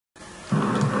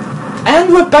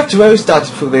And we're back to where we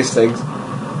started for these things.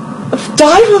 I've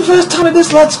died for the first time in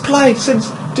this Let's Play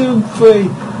since Doom 3.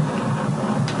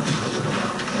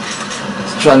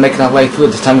 Let's try and make our way through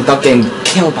this time without getting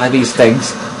killed by these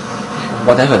things.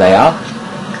 Whatever they are.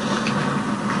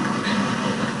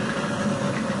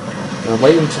 We're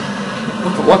waiting to...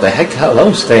 What the heck are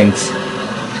those things?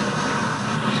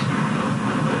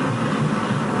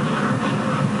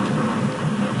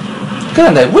 Good,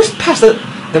 and they whisked past it.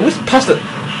 They whisked past it.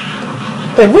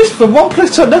 They whisked from one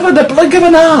place to another in the blink of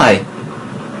an eye.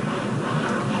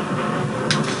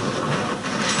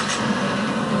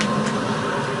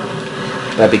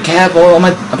 Better be careful.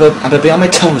 I better be on my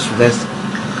toes for this.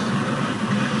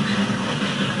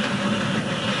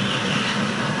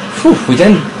 Whew, we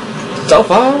didn't. So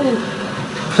far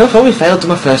we failed to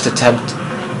my first attempt.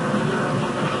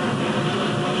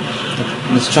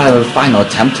 Let's try the final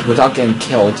attempt without getting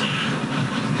killed.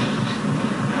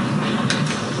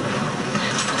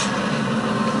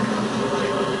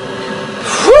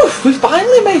 We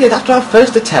finally made it after our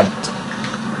first attempt.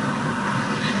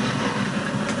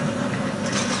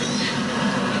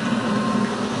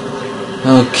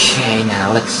 Okay,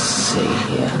 now let's see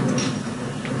here.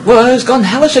 Whoa, it's gone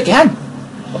hellish again.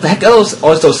 What the heck are those?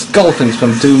 Oh, it's those skull things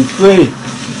from Doom 3.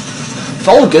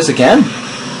 Vulgus again.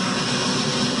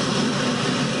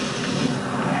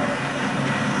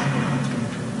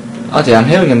 Oh dear, I'm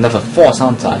hearing another force,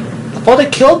 aren't I? I thought I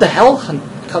killed the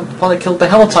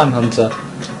Helltime Hunter.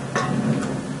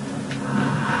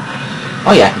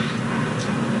 Oh yeah.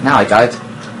 Now I got it.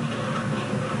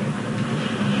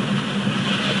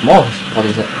 More. What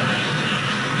is it?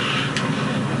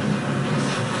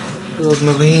 Those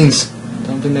Marines.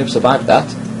 Don't think they've survived that.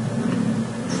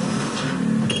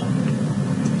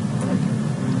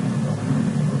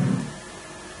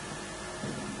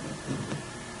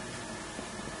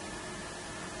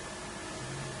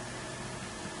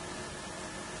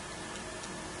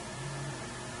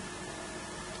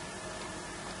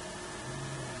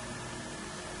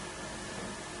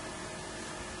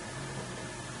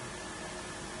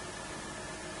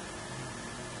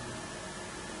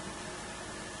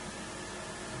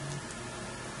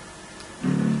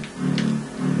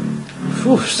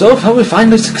 Whew, so far we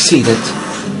finally succeeded.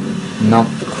 Not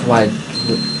quite.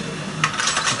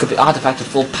 Could be artifact at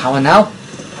full power now.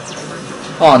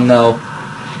 Oh no.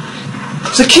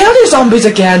 Security zombies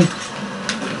again!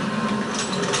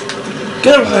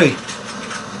 Get away!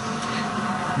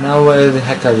 Now where the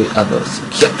heck are the others?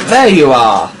 Yeah, there you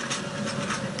are!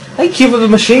 Thank you for the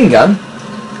machine gun.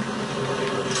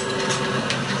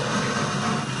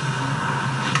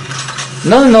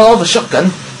 No, the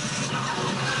shotgun.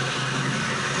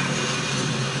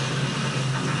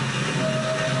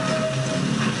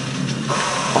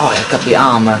 Oh, I got the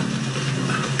armor.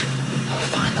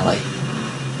 Finally.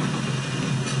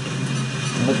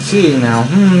 Let's see now.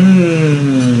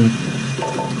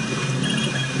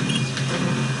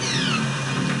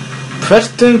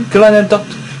 Preston Glenn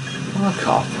Dr.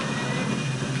 Markov.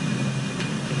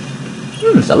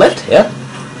 There's a lift here.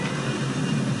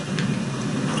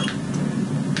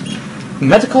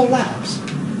 Medical labs.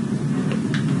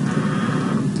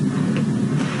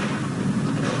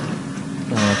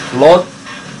 Floor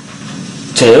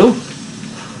 2.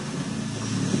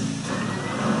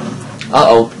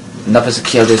 Uh-oh, another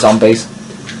security zombies.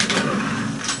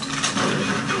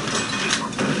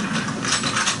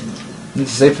 Need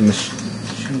to save the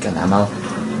machine gun ammo.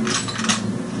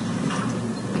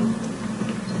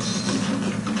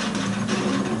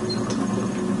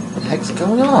 What the heck's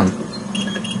going on?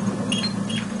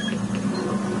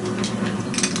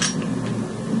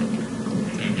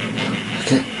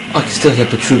 I can still hear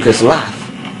Petruka's laugh.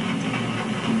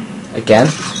 Again.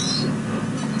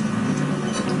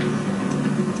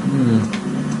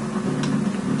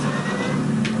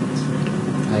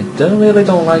 I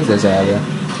don't like this area.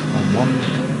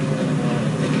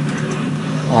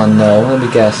 Oh no, let me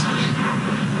guess.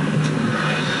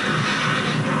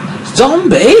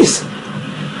 Zombies!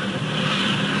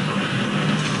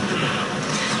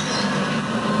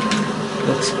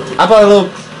 How about a little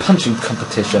punching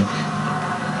competition?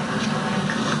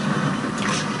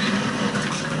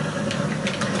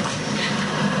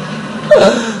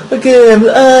 Look at him!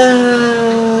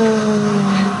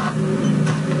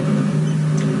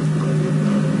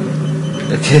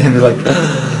 Look at him, he's like...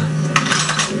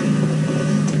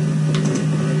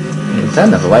 Is there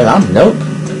another way around? Nope.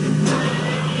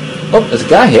 Oh, there's a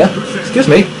guy here. Excuse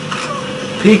me.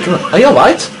 Peek. Are you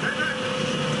alright?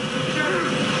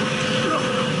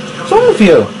 What's wrong with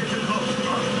you?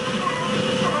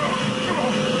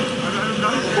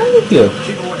 What's wrong with you?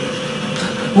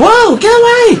 Whoa! Get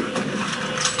away!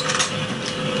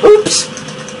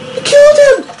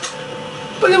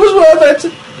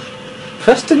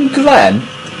 Glenn?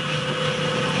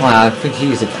 Well, I think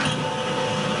he's the guy.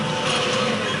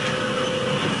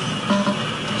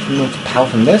 Remove the power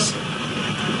from this.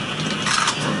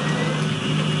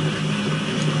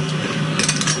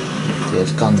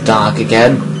 It's gone dark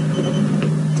again.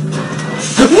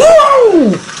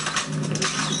 Whoa!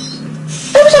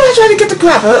 Every time I try to get the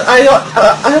grab, I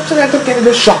have to end up getting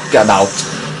the shotgun out.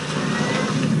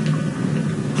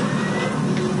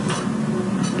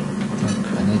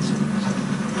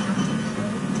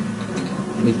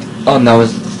 Oh no,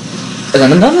 there's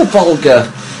another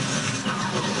Vulgar.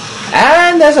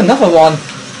 And there's another one.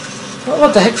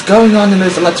 What the heck's going on in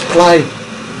this Let's Play?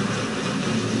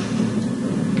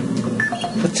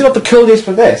 Let's see what the code is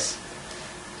for this.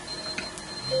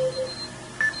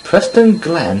 Preston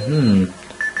Glenn,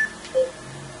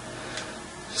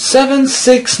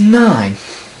 769.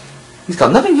 He's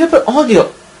got nothing here but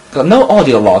audio. Got no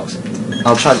audio logs.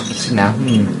 I'll try to see now.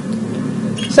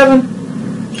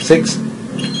 769.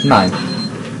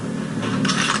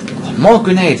 Oh, more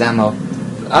grenades ammo.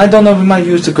 I don't know if we might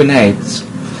use the grenades.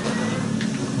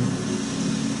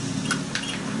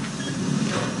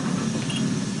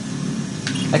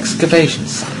 Excavation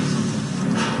site.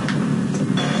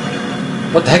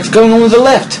 What the heck's going on with the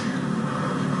left?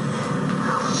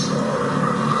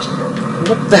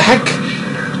 What the heck?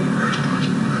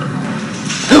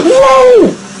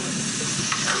 Whoa!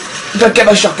 Gotta get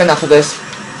my shotgun after this.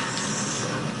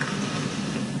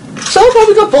 So far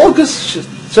we got Vulgus.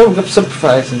 So we got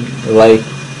surprise and delay.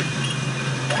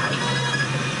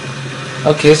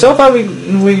 Okay, so far we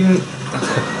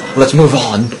let's move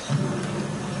on.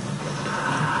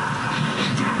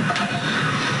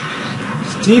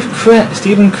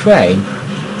 Stephen Crane.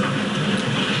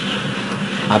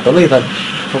 I believe that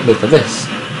probably for this.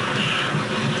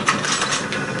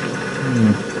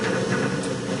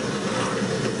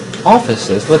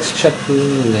 Officers, let's check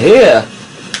through here.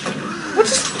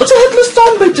 What's a headless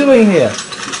zombie doing here?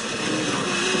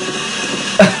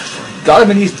 Got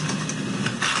him and he's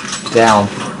down.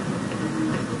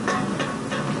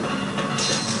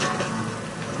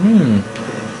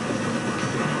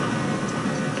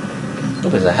 Oh,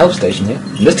 there's a help station here.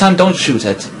 And this time don't shoot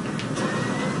it.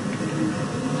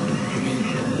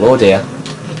 Oh dear.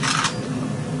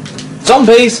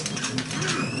 Zombies!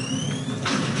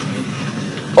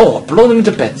 Oh, I've blown them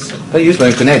into bits. I used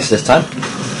my grenades this time.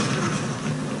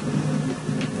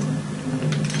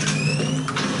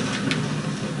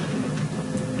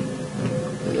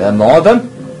 Is there more of them?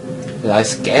 Did I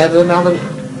scare them out of them?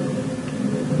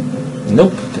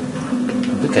 Nope. I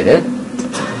think I did.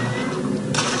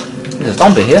 There's a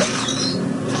zombie here.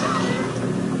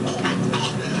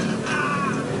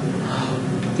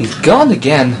 He's gone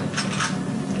again.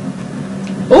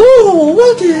 Oh,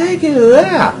 what the heck is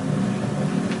that?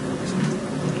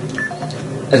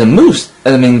 There's a moose.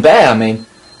 I mean bear, I mean.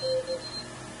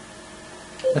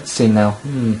 Let's see now.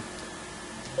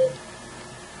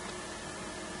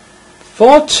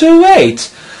 428.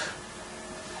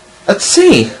 Let's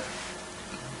see.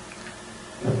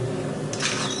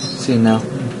 Let's see now.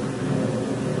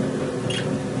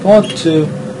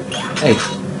 428.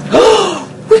 Oh,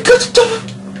 we got a double.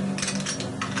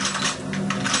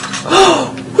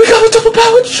 Oh, we got a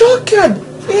double-powered shotgun.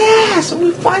 Yes,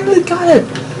 we finally got it.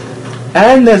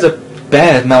 And there's a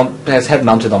bear's head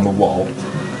mounted on the wall.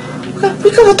 We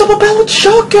got a double-barreled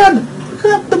shotgun!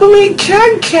 The Marine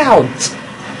can count!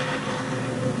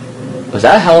 Was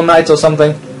that a Hell Knight or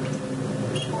something?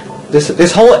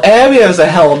 This whole area is a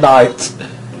Hell Knight!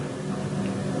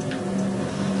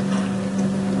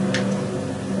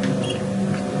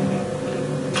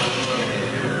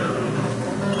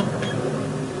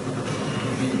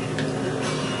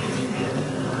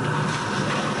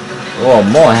 Oh,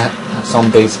 more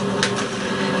zombies.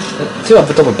 Let's see what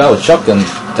the double-barreled shotgun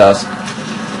does.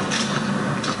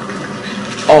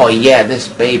 Oh yeah, this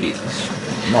baby is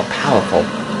more powerful.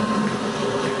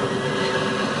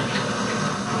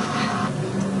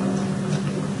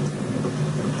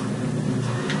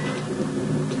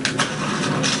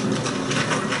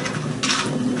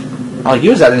 I'll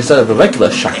use that instead of a regular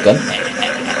shotgun.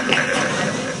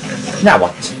 Now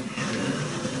what?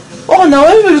 Oh no,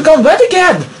 everything's gone red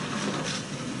again!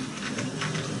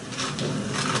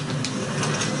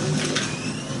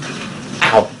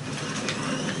 Ow.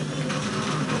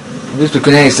 Use the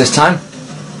grenades this time.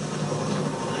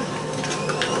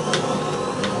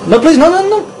 No, please, no, no,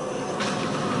 no.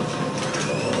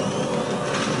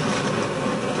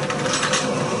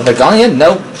 Are they gone yet?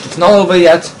 No, it's not over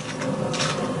yet.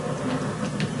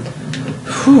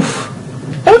 Whew.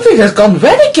 Everything has gone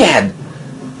red again.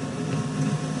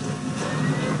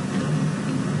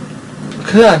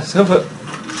 Look at that, it's over.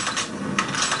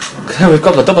 We've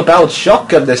got the double-barreled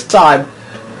shotgun this time.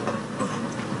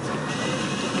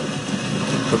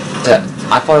 But,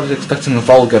 I thought I was expecting a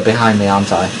Volga behind me,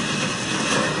 aren't I?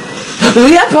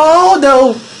 Yep, oh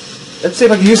no! Let's see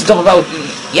if I can use the double-barreled...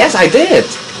 Yes, I did!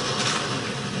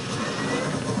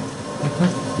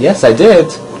 Yes, I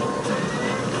did!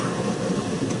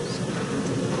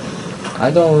 I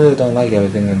really don't like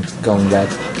everything that's going red.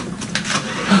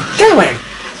 Get away!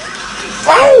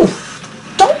 Oh!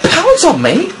 Don't pounce on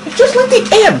me! It's just like the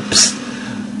imps!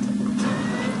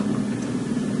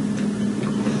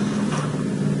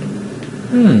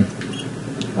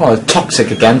 Oh, it's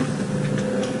toxic again.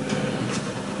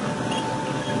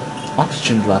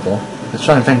 Oxygen level. Let's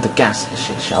try and vent the gas,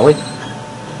 shall we?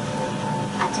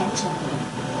 Attention.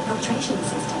 Filtration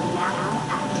system now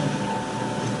active.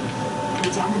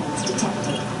 Contaminants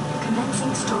detected.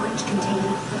 Commencing storage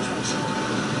container filtration.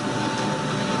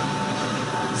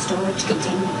 Storage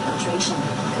container filtration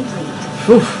complete.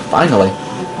 Whew, finally.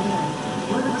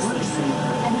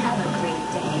 And have a great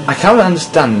day. I can't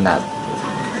understand that.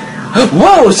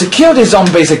 Whoa, security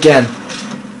zombies again!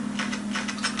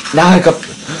 Now I got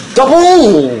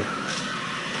double!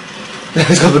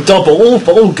 It's got the double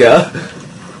Volga.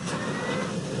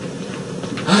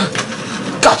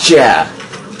 Gotcha!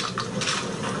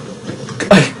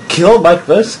 I killed my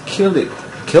first security.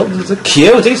 Killed the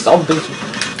security zombies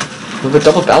with a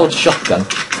double-barreled shotgun.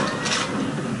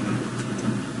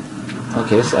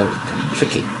 Okay, this is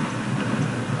tricky.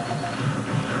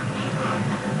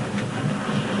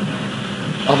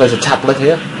 Oh, there's a tablet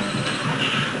here.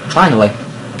 Finally.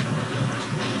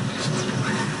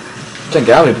 Can't get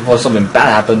out of here before something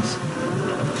bad happens.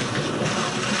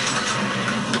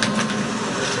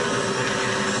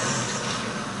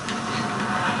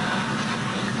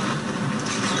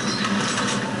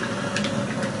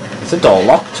 Is the door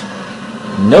locked?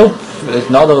 Nope, it's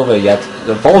not over yet.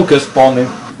 The Volga's spawning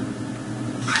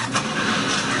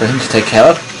for him to take care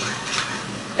of.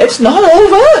 It's not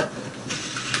over!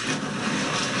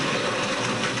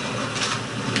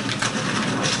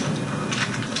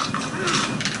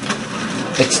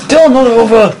 It's still not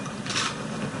over!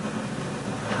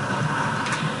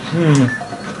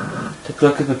 Take a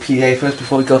look at the PA first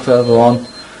before we go further on.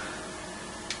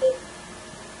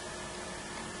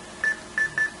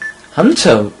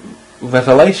 Hunter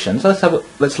Revelations?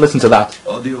 Let's listen to that.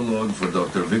 Audio log for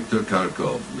Dr. Viktor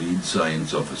Kharkov, lead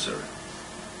science officer.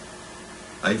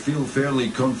 I feel fairly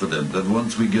confident that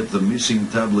once we get the missing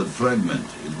tablet fragment,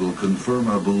 it will confirm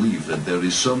our belief that there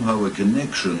is somehow a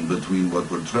connection between what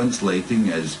we're translating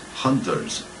as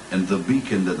hunters and the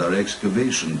beacon that our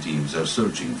excavation teams are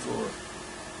searching for.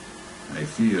 I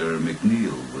fear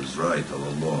McNeil was right all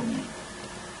along.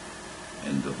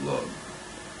 End of log.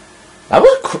 That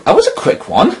was a quick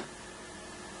one.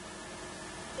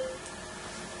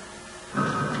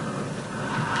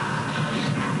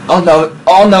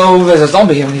 Oh no, there's a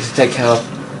zombie here we need to take care of.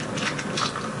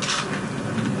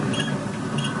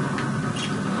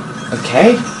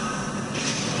 Okay.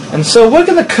 And so we're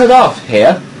gonna cut off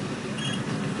here.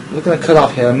 We're gonna cut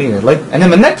off here immediately. And in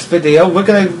the next video, we're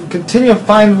gonna continue to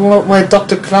find where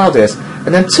Dr. Cloud is.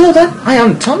 And until then, I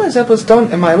am Thomas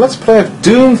Ecclestone in my Let's Play of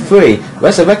Doom 3,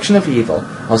 Resurrection of Evil.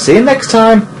 I'll see you next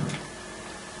time.